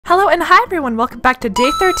and hi everyone, welcome back to day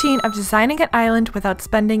 13 of designing an island without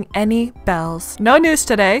spending any bells. No news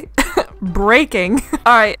today. Breaking.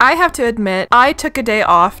 Alright, I have to admit, I took a day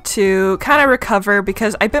off to kind of recover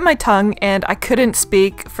because I bit my tongue and I couldn't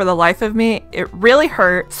speak for the life of me. It really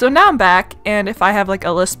hurt. So now I'm back, and if I have like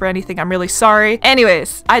a lisp or anything, I'm really sorry.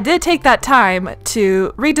 Anyways, I did take that time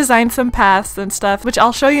to redesign some paths and stuff, which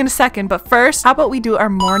I'll show you in a second, but first, how about we do our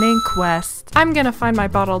morning quest? I'm gonna find my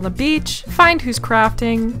bottle on the beach, find who's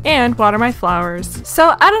crafting, and water my flowers.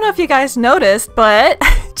 So I don't know if you guys noticed, but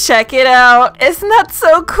check it out. Isn't that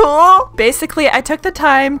so cool? Basically, I took the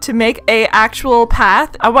time to make a actual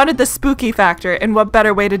path. I wanted the spooky factor, and what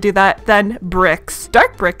better way to do that than bricks?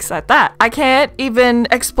 Dark bricks at that. I can't even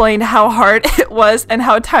explain how hard it was and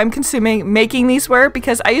how time consuming making these were,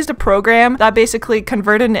 because I used a program that basically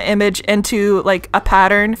converted an image into like a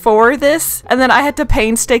pattern for this, and then I had to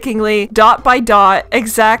painstakingly dot by dot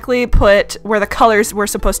exactly put where the colors were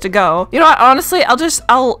supposed to go. You know what, honestly,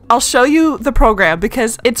 I'll show you the program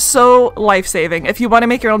because it's so life-saving. If you want to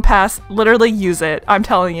make your own paths, literally use it, I'm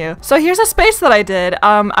telling you. So here's a space that I did.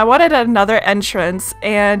 I wanted another entrance,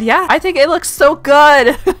 and yeah, I think it looks so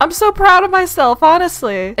good. I'm so proud of myself,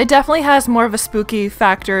 honestly. It definitely has more of a spooky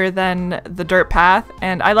factor than the dirt path,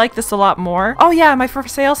 and I like this a lot more. Oh yeah, my for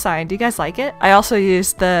sale sign. Do you guys like it? I also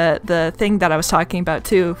used the thing that I was talking about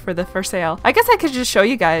too for the for sale. I guess I could just show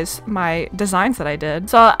you guys my designs that I did.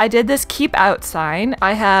 So I did this keep out sign.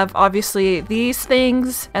 I have obviously these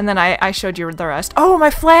things, and then I showed you the rest. Oh, my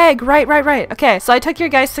flag! Right. Okay, so I took your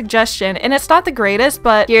guys' suggestion, and it's not the greatest,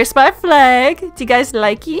 but here's my flag. Do you guys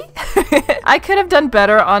like it? I could have done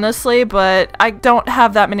better, honestly, but I don't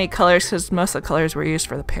have that many colors because most of the colors were used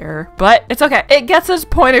for the pair. But it's okay. It gets its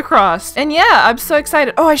point across. And yeah, I'm so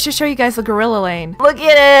excited. Oh, I should show you guys the gorilla lane. Look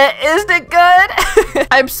at it. Isn't it good?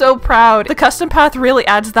 I'm so proud. The custom path really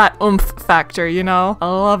adds that oomph factor, you know? I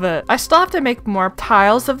love it. I still have to make more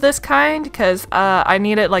tiles of this kind because I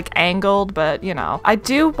need it like angled, but you know. I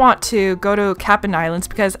do want to go to Cap'n Islands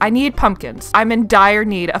because I need pumpkins. I'm in dire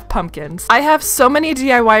need of pumpkins. I have so many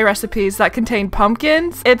DIY recipes that contain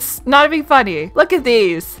pumpkins. It's not even funny. Look at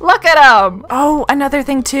these. Look at them. Oh, another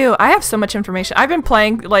thing too. I have so much information. I've been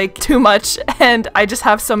playing like too much and I just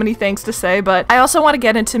have so many things to say, but I also want to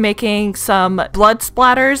get into making some blood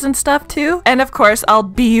splatters and stuff too. And of course, I'll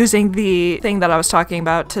be using the thing that I was talking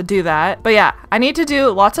about to do that. But yeah, I need to do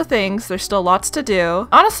lots of things. There's still lots to do.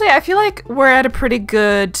 Honestly, I feel like we're at a pretty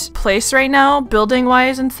good place right now, building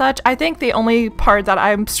wise and such. I think the only part that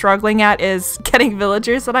I'm struggling at is getting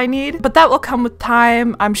villagers that I need, but that will come with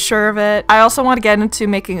time. I'm sure of it. I also want to get into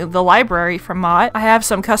making the library from Mott. I have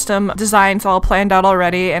some custom designs all planned out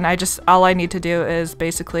already, and all I need to do is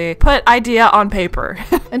basically put idea on paper.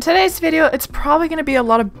 In today's video, it's probably going to be a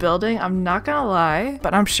lot of building, I'm not gonna lie,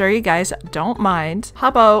 but I'm sure you guys don't mind. How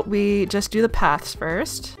about we just do the paths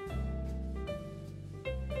first?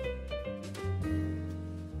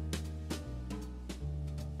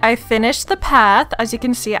 I finished the path. As you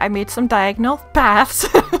can see, I made some diagonal paths.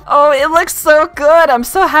 Oh, it looks so good. I'm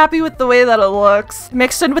so happy with the way that it looks.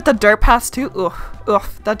 Mixed in with the dirt paths too. Ugh,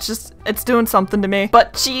 that's just, it's doing something to me.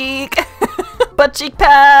 Butt cheek. Butt cheek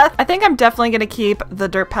path. I think I'm definitely gonna keep the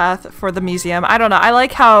dirt path for the museum. I don't know. I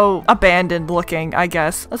like how abandoned looking, I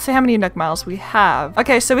guess. Let's see how many Nook miles we have.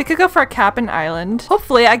 Okay, so we could go for a Cap'n Island.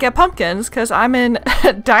 Hopefully I get pumpkins because I'm in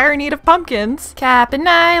dire need of pumpkins. Cap'n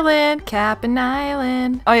Island, Cap'n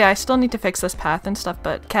Island. Oh yeah, I still need to fix this path and stuff,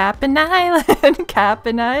 but Cap'n Island,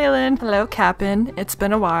 Cap'n Island. Hello, Cap'n. It's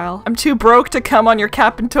been a while. I'm too broke to come on your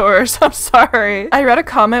Cap'n tours. I'm sorry. I read a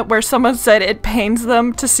comment where someone said it pains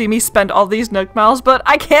them to see me spend all these Nook miles, but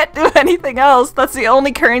I can't do anything else. That's the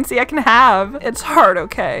only currency I can have. It's hard,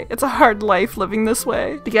 okay? It's a hard life living this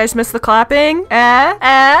way. Do you guys miss the clapping?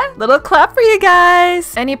 Little clap for you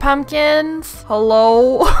guys. Any pumpkins?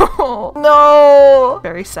 Hello? No.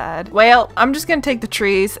 Very sad. Well, I'm just gonna take the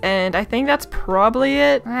trees, and I think that's probably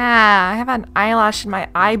it. I have an eyelash in my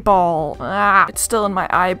eyeball. It's still in my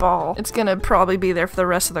eyeball. It's gonna probably be there for the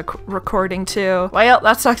rest of the recording too. Well,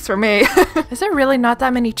 that sucks for me. Is there really not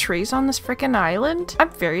that many trees on this freaking island? I'm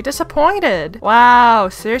very disappointed. Wow,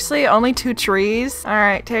 seriously? Only 2 trees?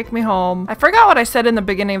 Alright, take me home. I forgot what I said in the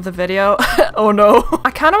beginning of the video. Oh no.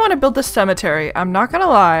 I kind of want to build this cemetery, I'm not gonna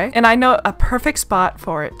lie. And I know a perfect spot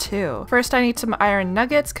for it too. First, I need some iron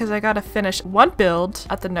nuggets because I gotta finish one build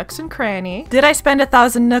at the Nooks and Cranny. Did I spend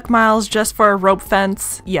 1,000 Nook miles just for a rope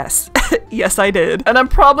fence? Yes. Yes, I did. And I'm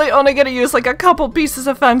probably only gonna use like a couple pieces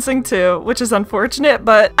of fencing too, which is unfortunate,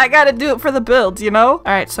 but I gotta do it for the build, you know?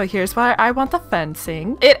 Alright, so here's what I want want the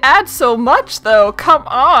fencing. It adds so much though. Come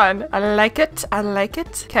on. I like it. I like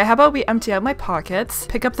it. Okay, how about we empty out my pockets,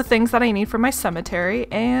 pick up the things that I need for my cemetery,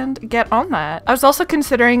 and get on that. I was also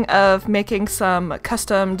considering of making some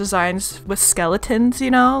custom designs with skeletons, you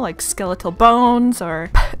know, like skeletal bones or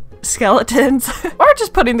skeletons, or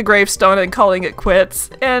just putting the gravestone and calling it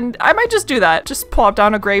quits. And I might just do that. Just plop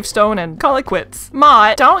down a gravestone and call it quits.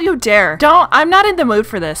 Mott, don't you dare. I'm not in the mood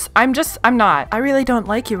for this. I'm not. I really don't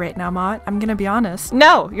like you right now, Mott. I'm gonna be honest.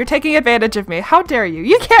 No, you're taking advantage of me. How dare you?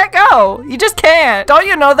 You can't go. You just can't. Don't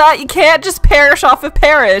you know that? You can't just perish off of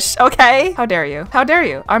parish, okay? How dare you? How dare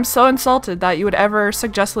you? I'm so insulted that you would ever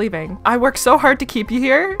suggest leaving. I work so hard to keep you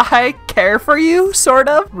here. I care for you, sort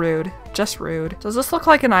of. Rude. Just rude. Does this look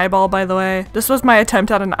like an eyeball, by the way? This was my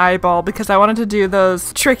attempt at an eyeball because I wanted to do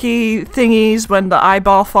those tricky thingies when the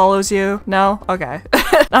eyeball follows you. No? Okay.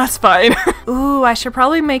 That's fine. Ooh, I should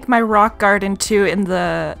probably make my rock garden too in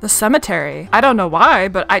the cemetery. I don't know why,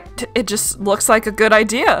 but it just looks like a good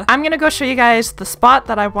idea. I'm gonna go show you guys the spot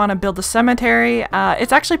that I want to build the cemetery.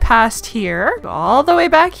 It's actually past here, all the way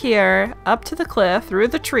back here, up to the cliff, through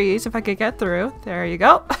the trees, if I could get through. There you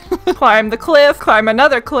go. Climb the cliff, climb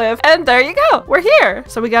another cliff, and there you go. We're here.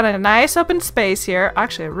 So we got a nice open space here.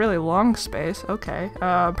 Actually, a really long space. Okay.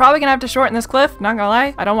 Probably gonna have to shorten this cliff, not gonna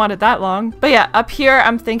lie. I don't want it that long. But yeah, up here,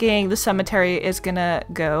 I'm thinking the cemetery is gonna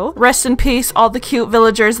go. Rest in peace, all the cute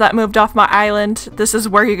villagers that moved off my island. This is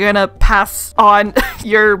where you're gonna pass on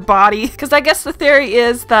your body. Because I guess the theory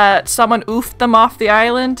is that someone oofed them off the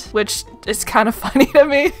island, which is kind of funny to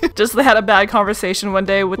me. Just they had a bad conversation one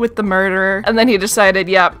day with the murderer, and then he decided,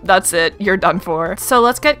 yeah, that's it, you're done for. So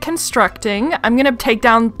let's get constructing. I'm gonna take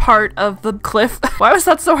down part of the cliff. Why was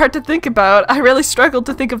that so hard to think about? I really struggled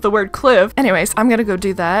to think of the word cliff. Anyways, I'm gonna go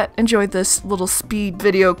do that. Enjoy this little speed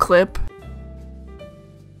video clip.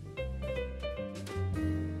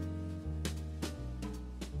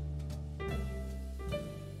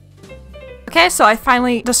 Okay, so I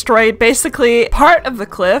finally destroyed basically part of the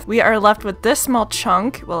cliff. We are left with this small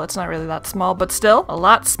chunk. Well, it's not really that small, but still a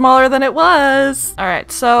lot smaller than it was. All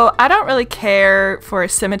right, so I don't really care for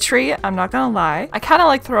symmetry. I'm not gonna lie. I kind of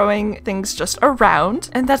like throwing things just around,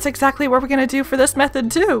 and that's exactly what we're gonna do for this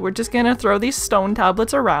method too. We're just gonna throw these stone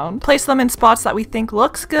tablets around, place them in spots that we think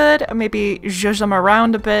looks good, and maybe zhuzh them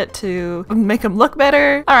around a bit to make them look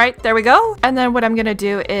better. All right, there we go. And then what I'm gonna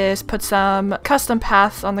do is put some custom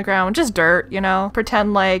paths on the ground, just dirt, you know,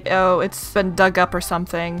 pretend like, oh, it's been dug up or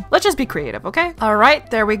something. Let's just be creative, okay? All right,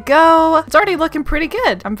 there we go. It's already looking pretty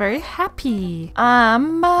good. I'm very happy.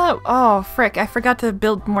 Oh, frick, I forgot to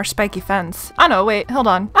build more spiky fence. Oh no, wait, hold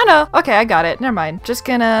on. Oh no, okay, I got it, never mind. Just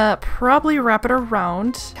gonna probably wrap it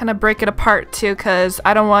around, kind of break it apart too, because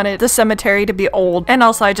I don't want the cemetery to be old. And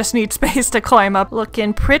also, I just need space to climb up.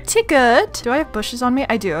 Looking pretty good. Do I have bushes on me?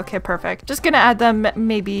 I do, okay, perfect. Just gonna add them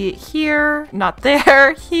maybe here, not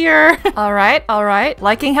there, here. All right.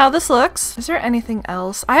 Liking how this looks. Is there anything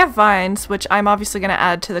else? I have vines, which I'm obviously gonna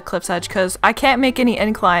add to the cliff's edge because I can't make any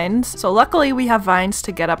inclines. So luckily we have vines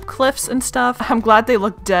to get up cliffs and stuff. I'm glad they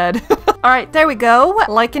look dead. All right, there we go.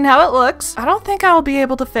 Liking how it looks. I don't think I'll be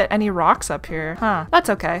able to fit any rocks up here. Huh, that's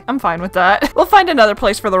okay. I'm fine with that. We'll find another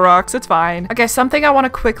place for the rocks. It's fine. Okay, something I want to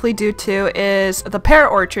quickly do too is the pear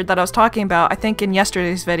orchard that I was talking about, I think in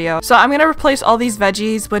yesterday's video. So I'm gonna replace all these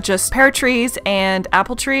veggies with just pear trees and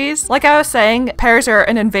apple trees. Like I was saying, pears are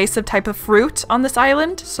an invasive type of fruit on this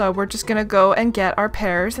island, so we're just gonna go and get our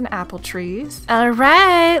pears and apple trees. All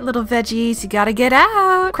right, little veggies, you gotta get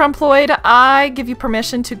out. Crumploid, I give you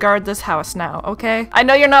permission to guard this house now, okay? I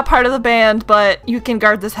know you're not part of the band, but you can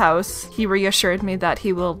guard this house. He reassured me that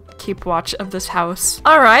he will keep watch of this house.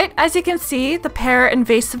 All right, as you can see, the pear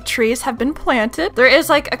invasive trees have been planted. There is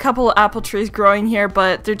like a couple of apple trees growing here,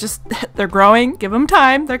 but they're growing. Give them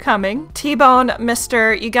time, they're coming. T-Bone,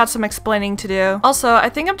 mister, you got some explaining to do. Also, I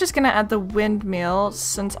think I'm just gonna add the windmill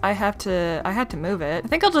since I had to move it. I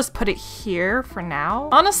think I'll just put it here for now.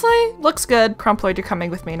 Honestly, looks good. Crumploid, you're coming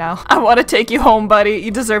with me now. I want to take you home, buddy.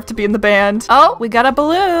 You deserve to be in the band. Oh, we got a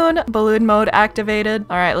balloon. Balloon mode activated.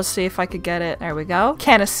 All right, let's see if I could get it. There we go.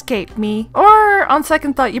 Can't escape me. Or on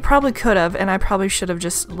second thought, you probably could have, and I probably should have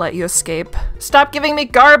just let you escape. Stop giving me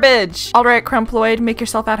garbage. All right, Crumploid, make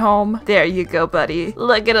yourself at home. There you go, buddy.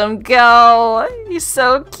 Look at him go. He's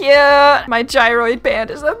so cute. My gyroid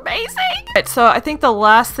band is amazing. Right, so I think the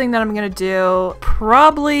last thing that I'm gonna do,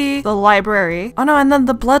 probably the library. Oh no, and then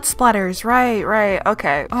the blood splatters. Right,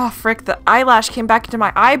 okay. Oh, frick, the eyelash came back into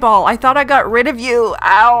my eyeball. I thought I got rid of you.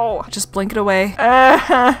 Ow. Just blink it away.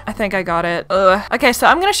 I think I got it. Ugh. Okay, so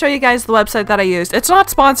I'm gonna show you guys the website that I used. It's not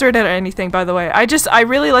sponsored or anything, by the way. I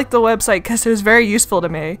really like the website because it was very useful to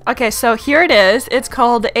me. Okay, so here it is. It's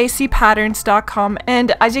called acpatterns.com,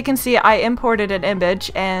 and as you can see, I imported an image,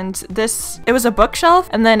 and it was a bookshelf,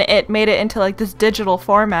 and then it made it into like this digital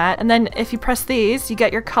format, and then if you press these, you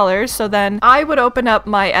get your colors. So then I would open up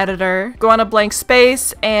my editor, go on a blank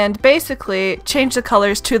space, and basically change the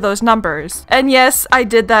colors to those numbers. And yes, I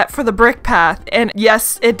did that for the brick path, and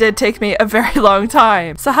yes, it did take me a very long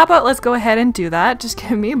time. So how about let's go ahead and do that. Just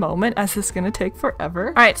give me a moment, as this is gonna take forever.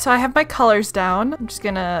 All right, so I have my colors down. I'm just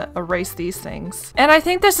gonna erase these things. And I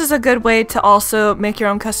think this is a good way to also make your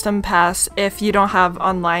own custom paths if you don't have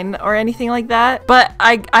online or anything like that. But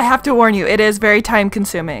I have to warn you, it is very time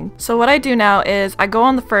consuming. So what I do now is I go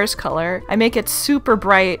on the first color, I make it super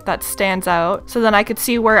bright that stands out, so then I could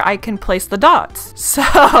see where I can place the dots.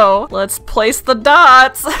 So let's place the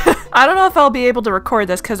dots. I don't know if I'll be able to record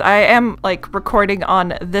this because I am like recording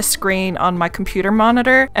on this screen on my computer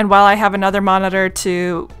monitor, and while I have another monitor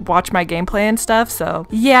to watch my gameplay and stuff, so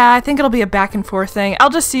yeah, I think it'll be a back and forth thing. I'll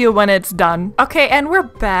just see you when it's done. Okay, and we're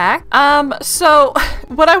back. So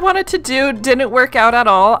what I wanted to do didn't work out at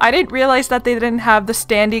all. I didn't realize that they didn't have the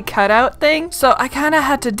standy cutout thing, so I kind of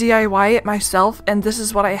had to DIY it myself, and this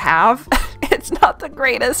is what I have. It's not the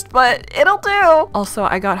greatest, but it'll do. Also,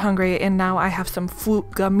 I got hungry, and now I have some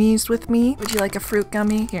fruit gummies with me. Would you like a fruit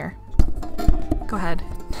gummy? Here. Go ahead.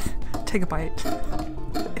 Take a bite.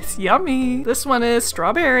 It's yummy. This one is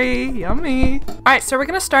strawberry. Yummy. Alright, so we're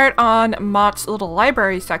gonna start on Mott's little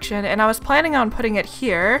library section, and I was planning on putting it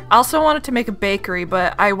here. I also wanted to make a bakery,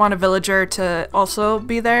 but I want a villager to also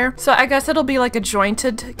be there. So I guess it'll be like a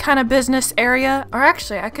jointed kind of business area. Or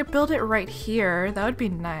actually, I could build it right here. That would be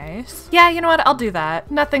nice. Yeah, you know what? I'll do that.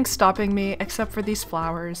 Nothing's stopping me except for these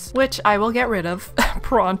flowers, which I will get rid of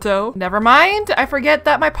pronto. Never mind. I forget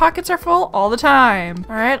that my pockets are full all the time.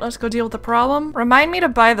 Alright, let's go deal with the problem. Remind me to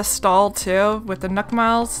buy the stall too with the Nook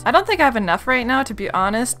Miles. I don't think I have enough right now, to be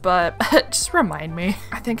honest, but just remind me.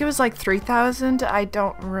 I think it was like 3,000. I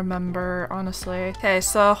don't remember, honestly. Okay,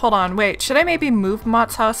 so hold on. Wait, should I maybe move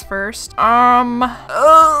Mott's house first?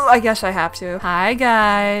 Oh, I guess I have to. Hi,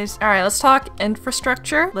 guys. All right, let's talk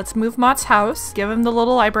infrastructure. Let's move Mott's house. Give him the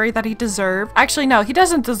little library that he deserved. Actually, no, he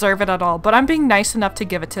doesn't deserve it at all, but I'm being nice enough to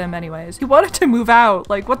give it to him anyways. He wanted to move out.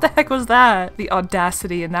 Like, what the heck was that? The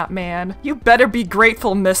audacity in that man. You better be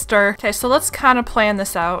grateful, mister. Okay, so let's kind of plan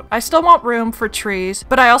this out. I still want room for trees,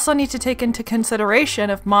 but I also need to take into consideration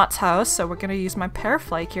of Mott's house, so we're gonna use my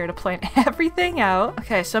paraflake here to plan everything out.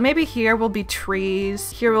 Okay, so maybe here will be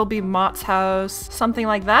trees, here will be Mott's house, something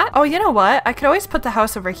like that. Oh, you know what? I could always put the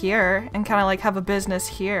house over here and kind of like have a business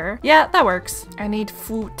here. Yeah, that works. I need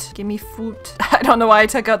food. Give me food. I don't know why I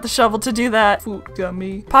took out the shovel to do that. Fruit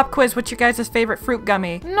gummy. Pop quiz, what's your guys' favorite fruit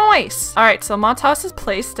gummy? Nice! Alright, so Mott's house is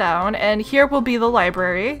placed down, and here will be the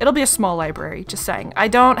library. It'll be a small library, just saying. I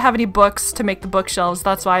don't have any books to make the bookshelves,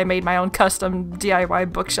 that's why I made my own custom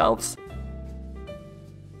DIY bookshelves.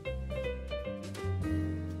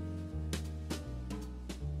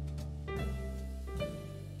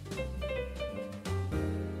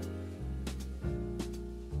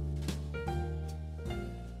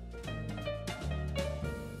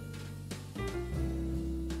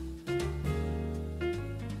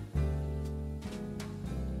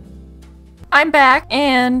 I'm back,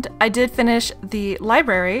 and I did finish the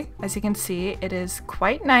library. As you can see, it is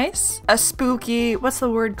quite nice. A spooky, what's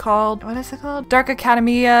the word called? What is it called? Dark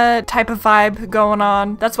Academia type of vibe going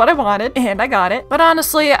on. That's what I wanted, and I got it. But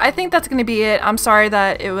honestly, I think that's gonna be it. I'm sorry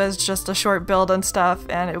that it was just a short build and stuff,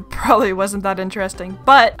 and it probably wasn't that interesting.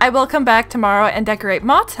 But I will come back tomorrow and decorate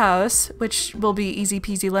Mott's house, which will be easy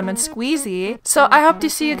peasy lemon squeezy. So I hope to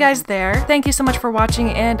see you guys there. Thank you so much for watching,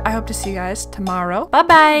 and I hope to see you guys tomorrow.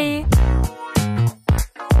 Bye-bye!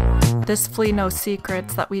 This flea knows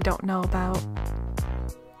secrets that we don't know about.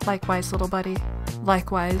 Likewise, little buddy.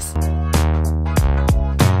 Likewise.